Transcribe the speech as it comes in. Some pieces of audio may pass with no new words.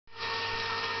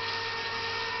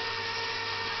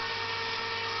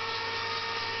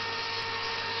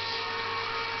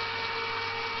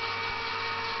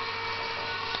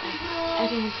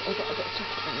I've got a bit of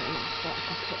chocolate in my mouth, but I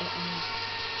can put it on there.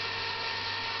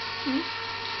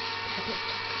 A bit of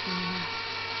chocolate in my mouth.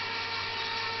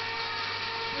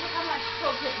 Look how much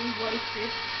chocolate we've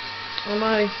wasted. I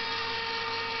know.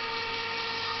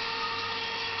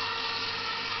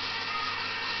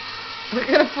 We're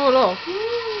gonna fall off.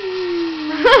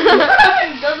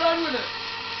 Go on with it.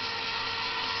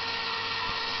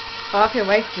 Oh, I feel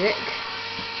way sick.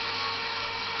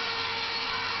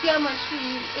 See how much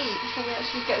you eat before we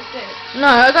actually get sick. No,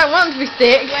 I don't want to be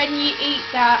sick. When you eat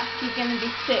that, you're going to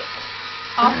be sick.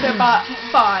 After about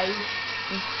 5.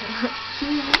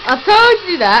 I told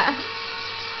you that.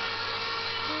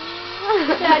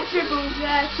 That dribbles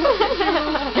there.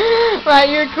 Right,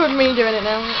 you record me doing it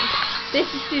now. This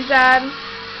is Suzanne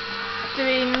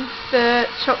doing the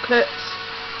chocolate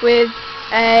with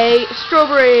a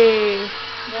strawberry.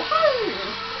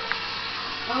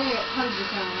 I'm gonna get hundreds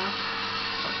of now.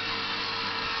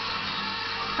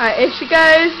 Right, here she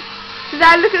goes.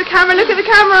 Suzanne, look at the camera, look at the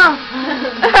camera.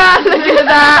 Look at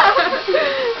that.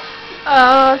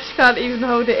 Oh, she can't even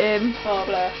hold it in. Oh,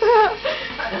 bless.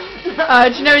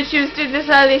 Do you know when she was doing this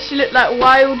earlier, she looked like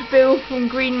Wild Bill from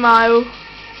Green Mile.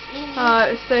 Oh,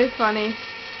 it was so funny.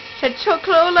 She had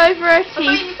chocolate all over her teeth. I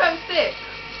thought you felt sick.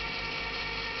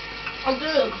 I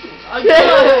do.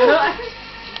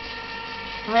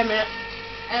 Wait a minute.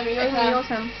 Emmy, your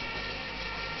turn.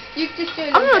 You just do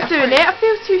it. I'm not doing it. I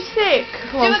feel too sick.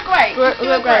 Do it great. Do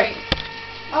it great.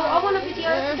 Oh, I want a video.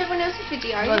 Everyone else's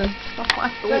video. That's what I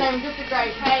Go thought. on, just a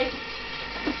great, hey.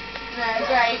 No,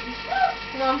 great.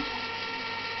 Come on.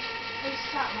 I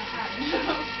just sat my hand.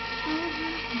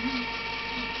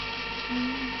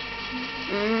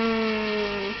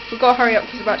 We've got to hurry up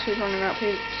because the battery's running out,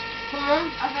 Pete. Come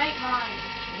on. I've ate mine.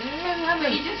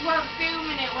 But you just weren't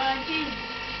filming it when I did.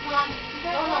 Come on.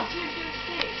 You don't want to do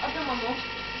sick. I've done one more.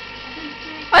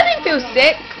 I didn't feel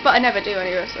sick, but I never do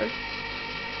anyway, so.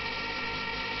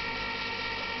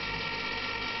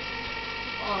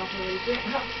 Oh,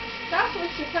 that's what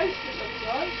it's supposed to look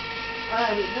like.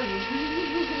 Oh, it doesn't.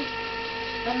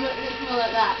 It looks more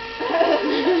like that.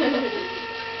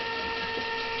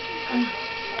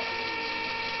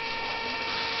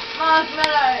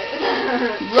 Marshmallow.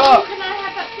 Rock. Can I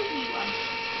have that cookie one?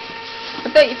 I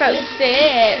thought you felt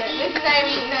sick. This is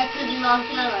Amy eating that cookie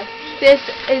marshmallow. This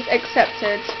is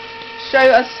accepted. Show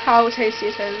us how tasty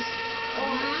it is.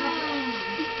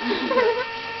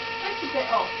 That's a bit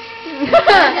off.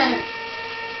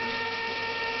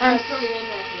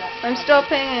 I'm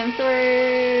stopping in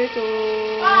 3, 2,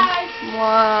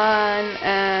 1,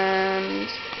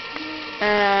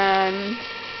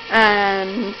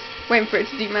 and waiting for it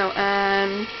to demelt,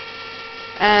 and